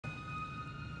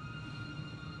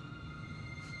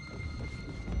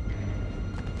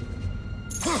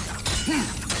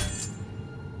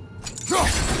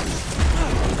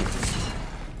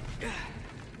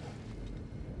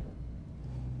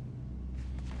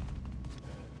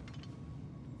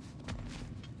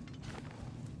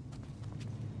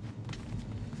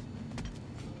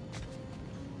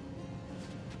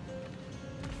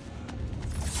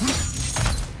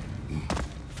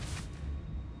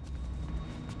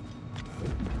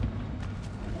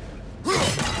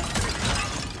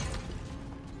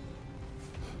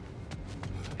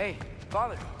Hey,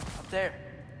 father, up there.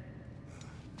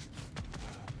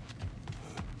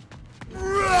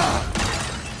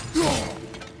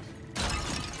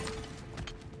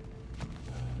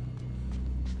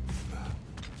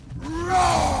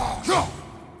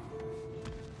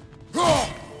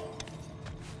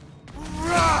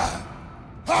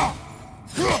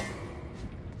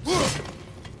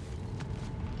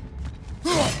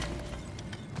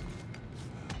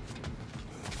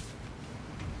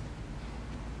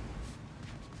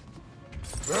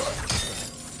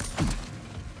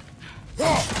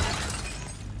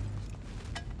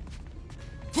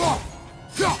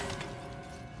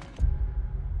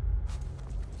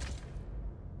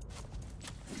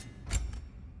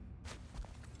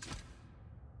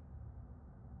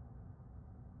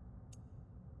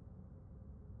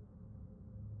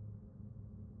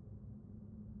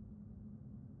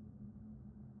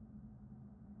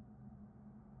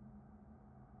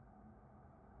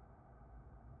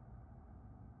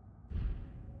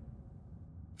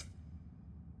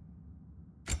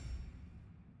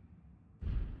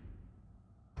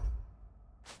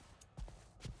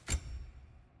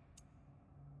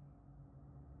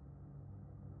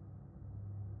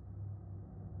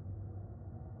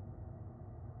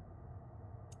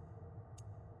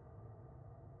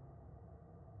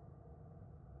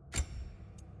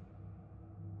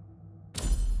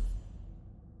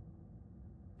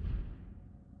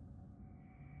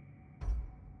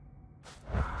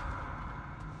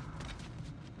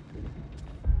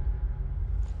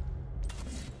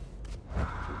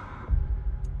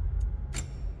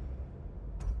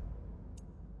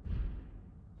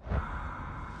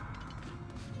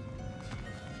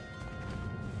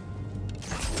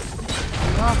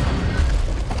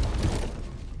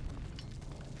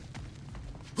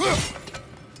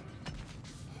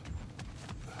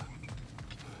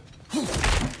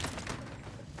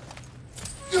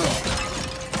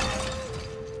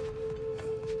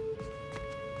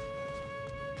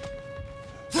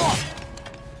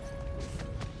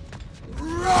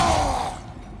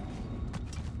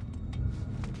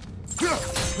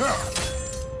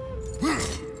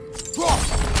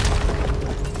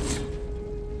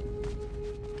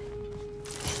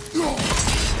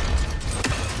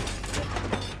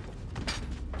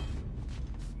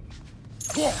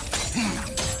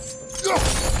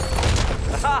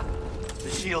 Aha! The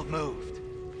shield moved.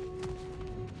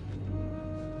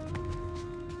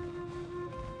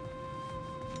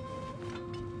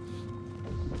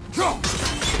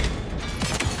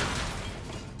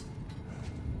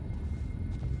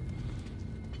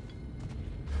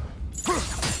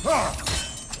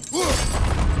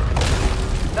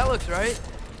 That looks right.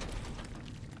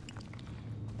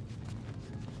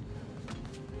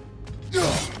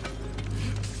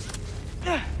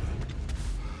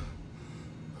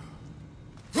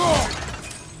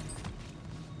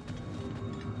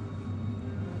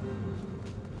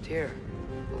 Here,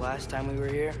 the last time we were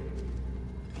here,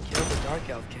 we killed the Dark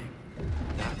Elf King.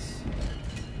 That's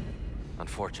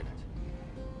unfortunate.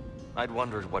 I'd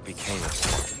wondered what became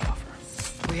of the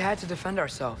offer. We had to defend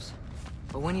ourselves.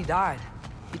 But when he died,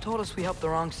 he told us we helped the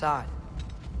wrong side.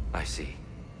 I see.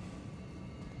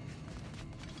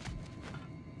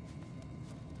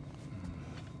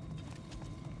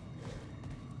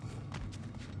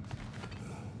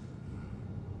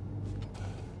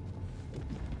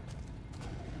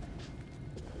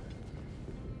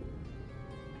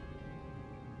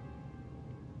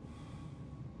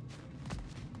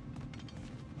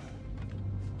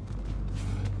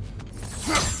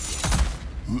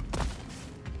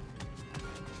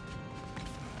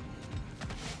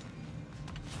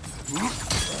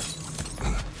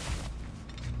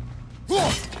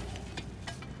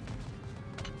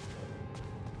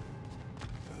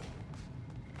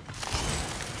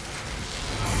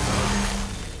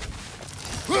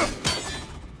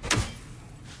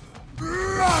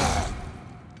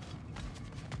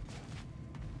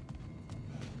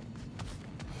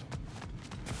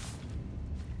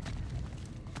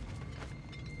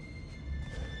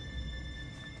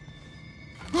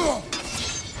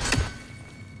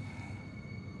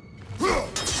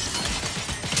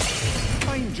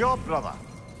 Fine job, brother.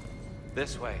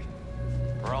 This way.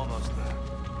 We're almost there.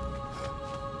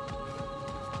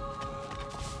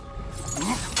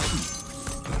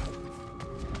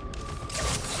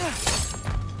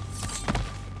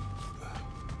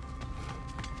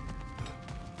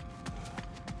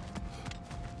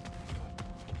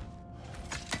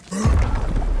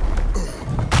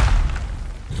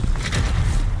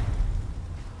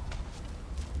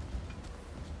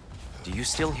 Do you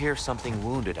still hear something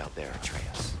wounded out there,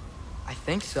 Atreus? I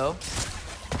think so.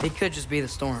 It could just be the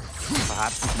storm.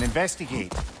 Perhaps we can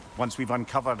investigate, once we've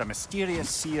uncovered a mysterious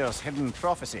seer's hidden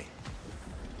prophecy.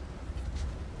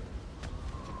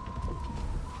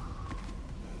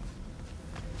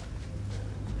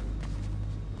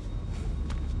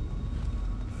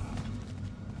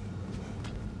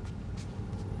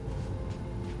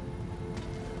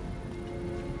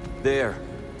 There,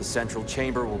 the central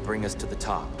chamber will bring us to the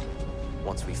top,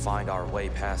 once we find our way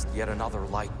past yet another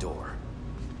light door.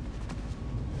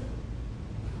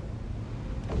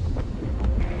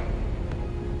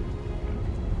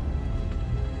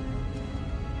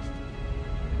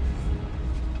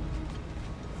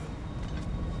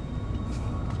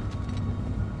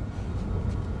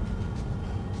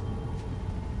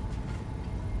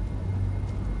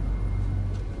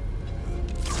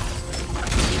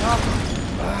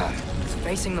 It's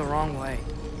facing the wrong way.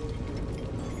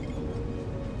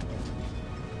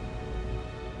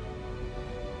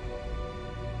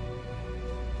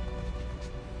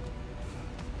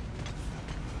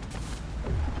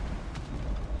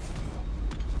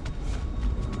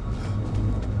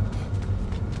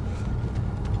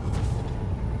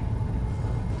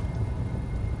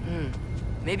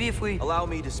 Maybe if we... Allow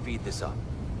me to speed this up.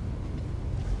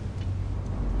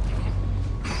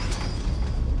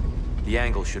 The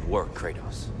angle should work,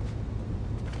 Kratos.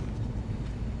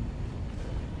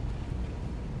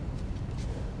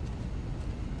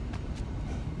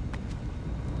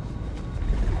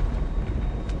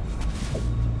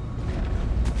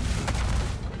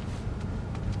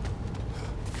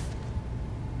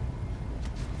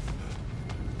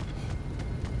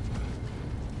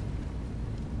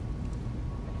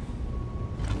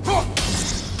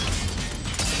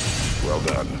 Well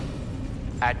done.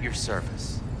 At your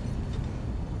service.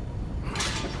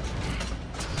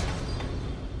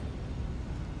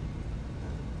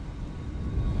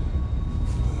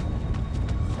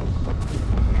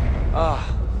 Ah,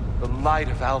 the light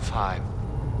of Alfheim.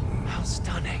 How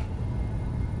stunning.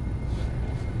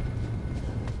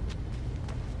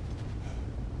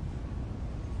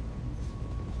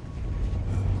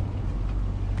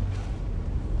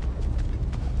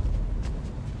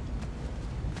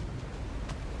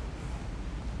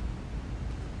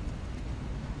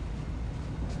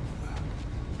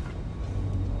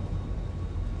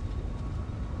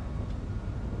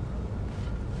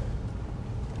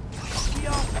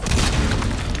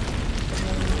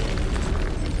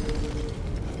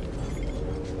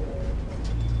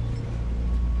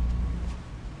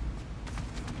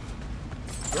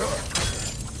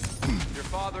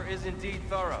 Is indeed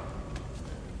thorough.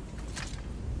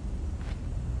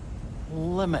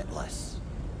 Limitless.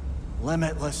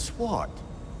 Limitless what?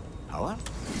 Power?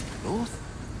 Growth?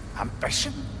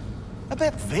 Ambition? A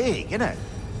bit vague, innit?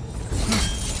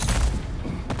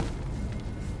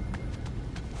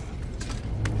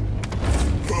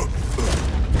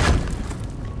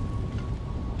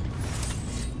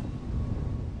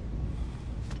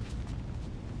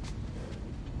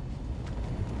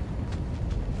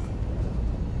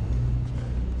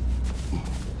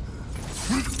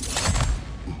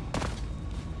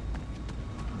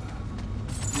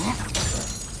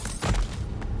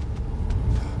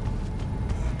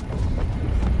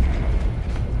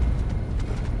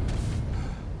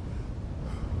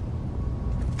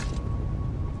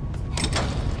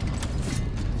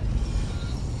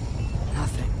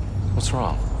 What's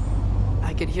wrong?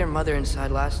 I could hear Mother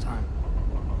inside last time,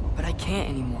 but I can't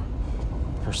anymore.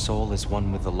 Her soul is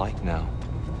one with the light now,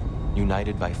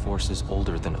 united by forces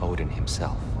older than Odin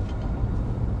himself.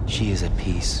 She is at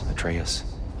peace, Atreus.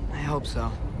 I hope so.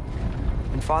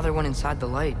 When Father went inside the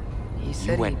light, he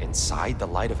said You went inside the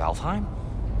light of Alfheim?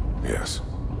 Yes.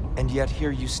 And yet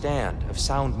here you stand, of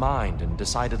sound mind and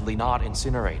decidedly not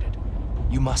incinerated.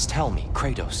 You must tell me,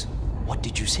 Kratos, what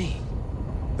did you see?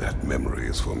 That memory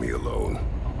is for me alone.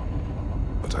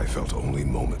 But I felt only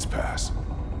moments pass.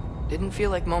 Didn't feel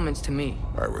like moments to me.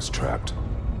 I was trapped.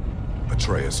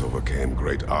 Atreus overcame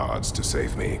great odds to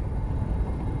save me.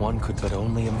 One could but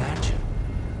only imagine.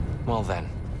 Well then,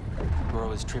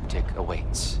 Groa's triptych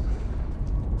awaits.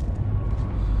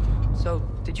 So,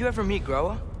 did you ever meet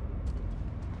Groa?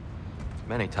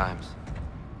 Many times.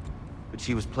 But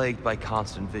she was plagued by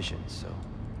constant visions, so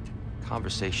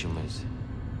conversation was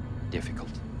difficult,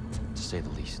 to say the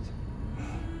least.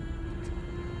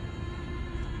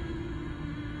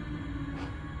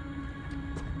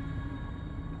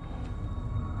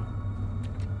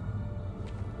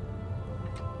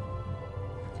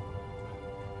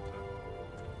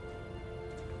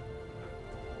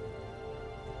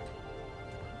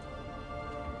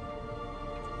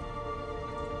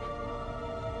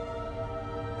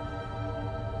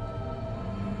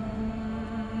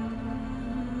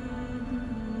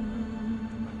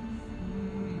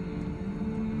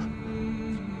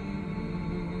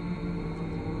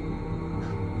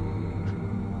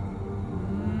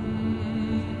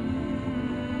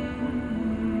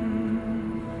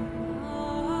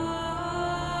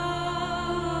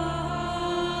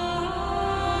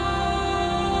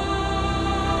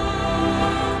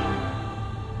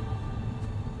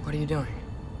 you doing?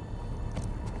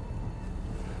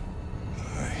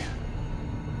 I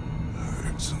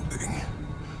heard something.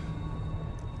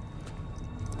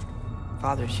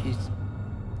 Father, she's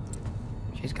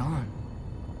gone.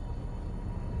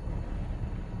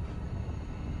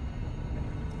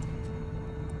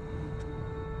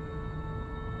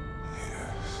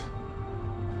 Yes.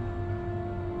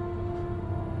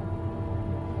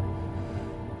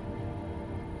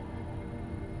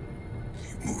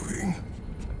 Keep moving.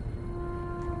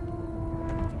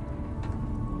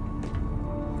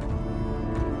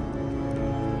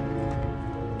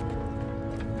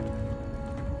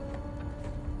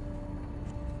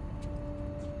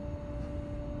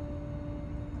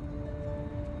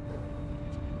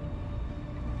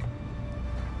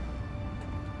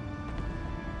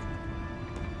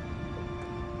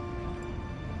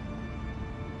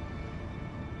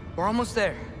 We're almost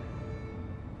there.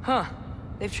 Huh.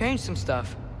 They've changed some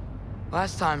stuff.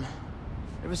 Last time,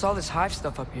 there was all this hive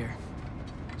stuff up here.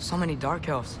 So many Dark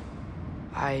Elves.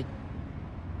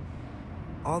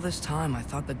 All this time, I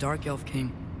thought the Dark Elf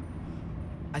King...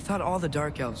 I thought all the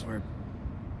Dark Elves were...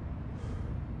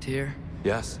 Tyr,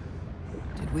 Yes?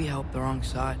 did we help the wrong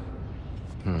side?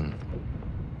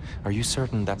 Are you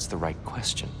certain that's the right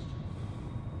question?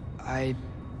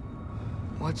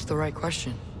 What's the right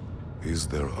question? Is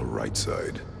there a right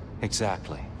side?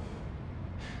 Exactly.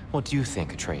 What do you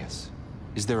think, Atreus?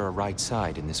 Is there a right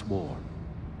side in this war?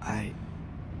 I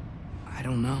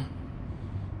don't know.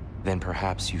 Then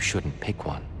perhaps you shouldn't pick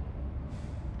one.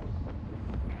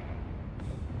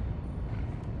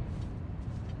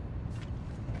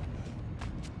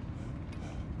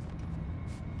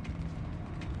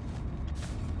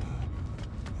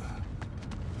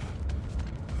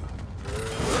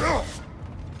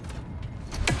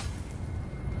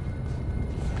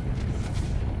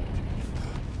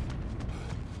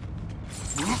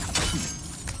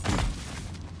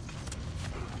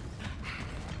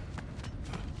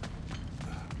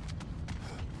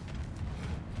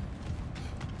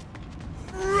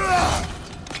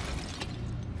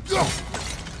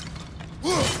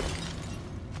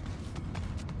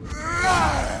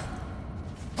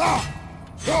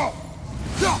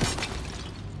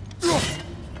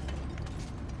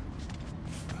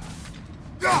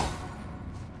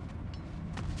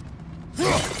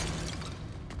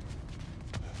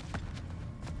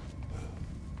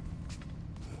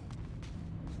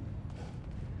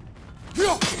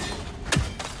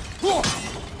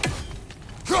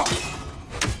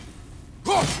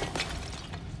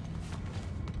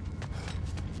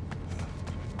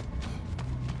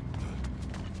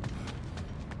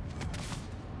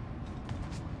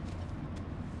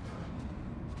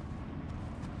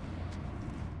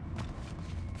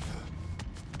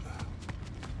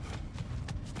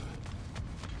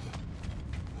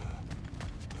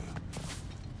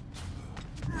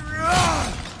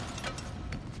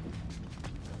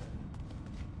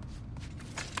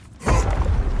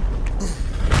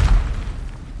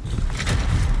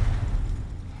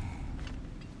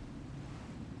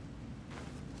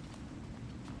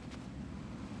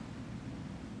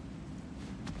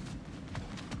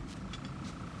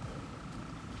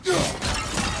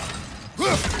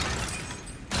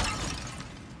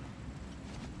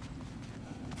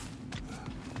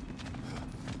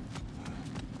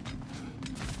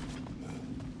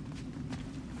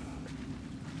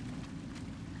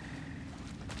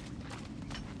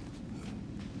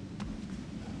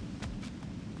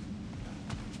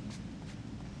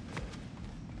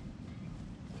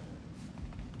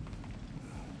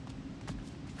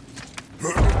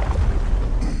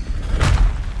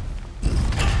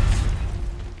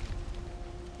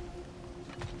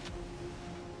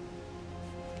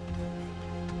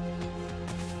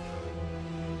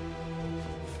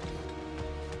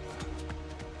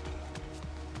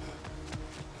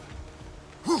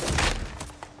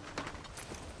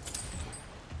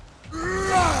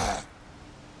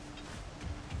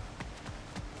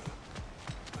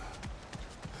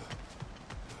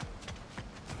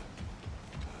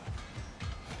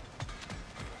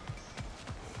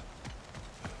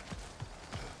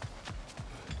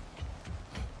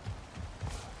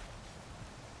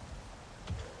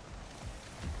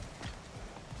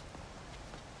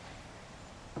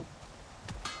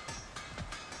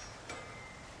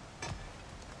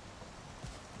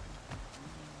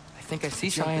 I think I see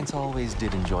something. Giants always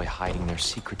did enjoy hiding their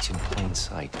secrets in plain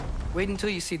sight. Wait until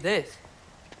you see this.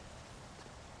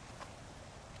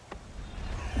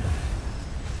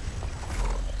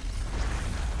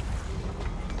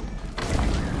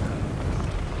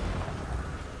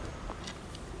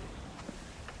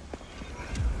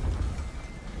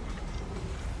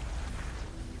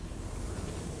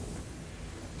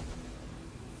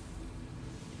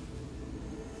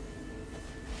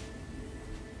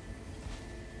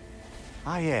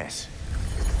 Ah, yes.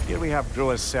 Here we have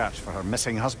Groa's search for her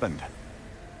missing husband.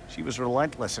 She was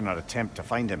relentless in her attempt to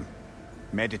find him.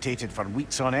 Meditated for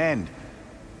weeks on end.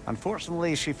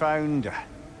 Unfortunately, she found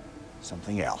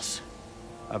something else.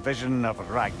 A vision of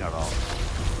Ragnarok.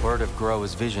 Word of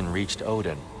Groa's vision reached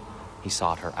Odin. He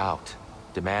sought her out,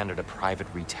 demanded a private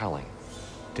retelling.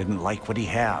 Didn't like what he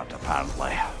heard,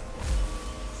 apparently.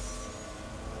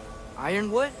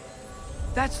 Ironwood?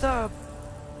 That's the...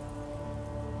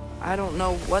 I don't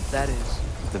know what that is.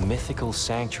 The mythical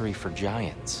sanctuary for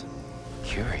giants.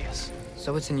 Curious.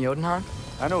 So it's in Jotunheim?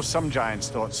 I know some giants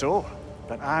thought so,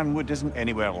 but Ironwood isn't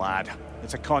anywhere, lad.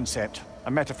 It's a concept,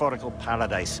 a metaphorical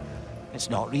paradise. It's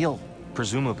not real.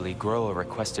 Presumably, Groa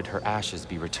requested her ashes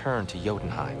be returned to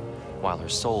Jotunheim, while her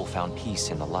soul found peace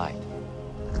in the light.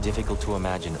 Difficult to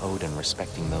imagine Odin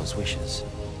respecting those wishes.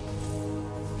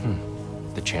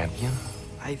 The champion?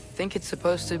 I think it's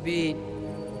supposed to be...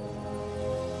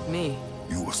 me.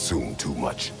 You assume too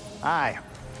much. Aye.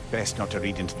 Best not to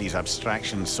read into these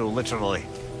abstractions so literally.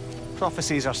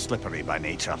 Prophecies are slippery by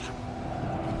nature.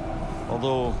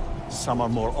 Although, some are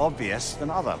more obvious than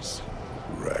others.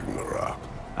 Ragnarok.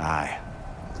 Aye.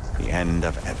 The end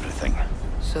of everything.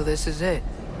 So this is it.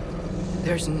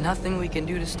 There's nothing we can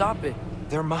do to stop it.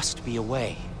 There must be a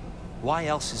way. Why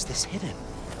else is this hidden?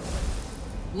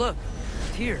 Look,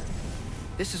 Tyr.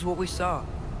 This is what we saw.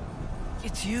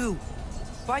 It's you,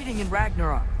 fighting in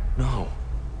Ragnarok. No.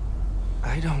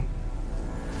 I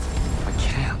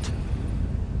can't.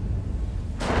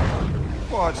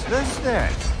 What's this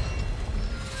then?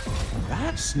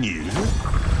 That's new.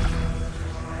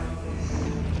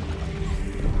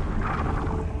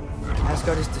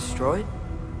 Asgard is destroyed?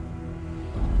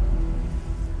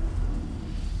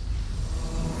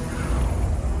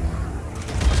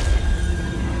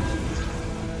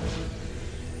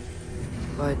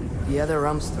 But the other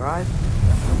realms thrive?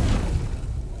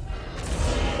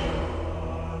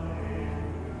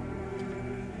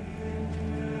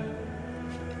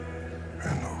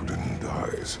 And Odin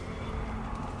dies.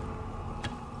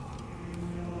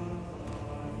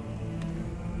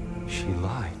 She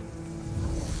lied.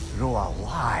 Groa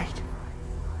lied.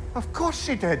 Of course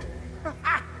she did.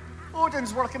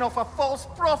 Odin's working off a false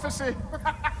prophecy.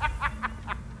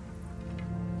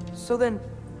 So then,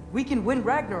 we can win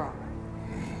Ragnarok.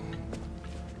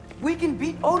 We can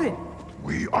beat Odin.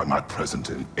 We are not present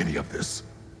in any of this.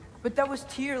 But that was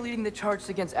Tyr leading the charge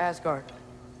against Asgard.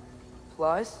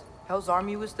 Plus, Hell's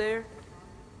army was there.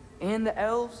 And the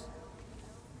elves.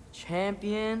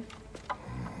 Champion.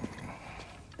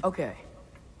 Okay.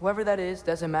 Whoever that is,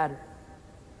 doesn't matter.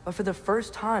 But for the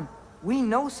first time, we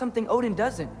know something Odin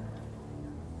doesn't.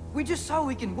 We just saw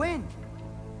we can win.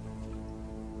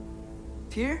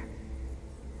 Tyr?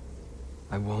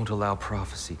 I won't allow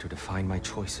prophecy to define my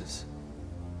choices.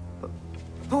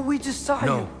 But we just saw you.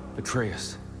 No,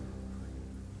 Atreus.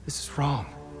 This is wrong.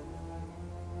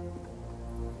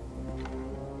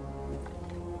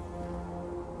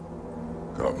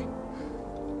 Come.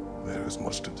 There is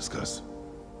much to discuss.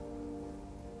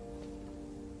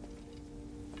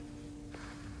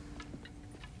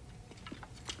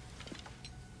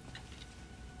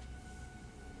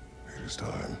 It is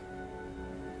time.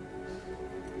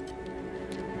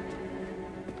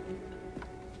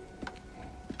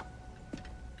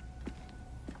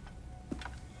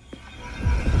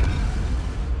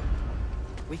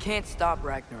 We can't stop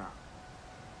Ragnarok.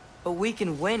 But we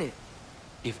can win it.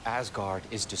 If Asgard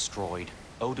is destroyed,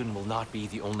 Odin will not be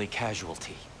the only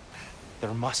casualty.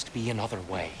 There must be another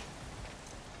way.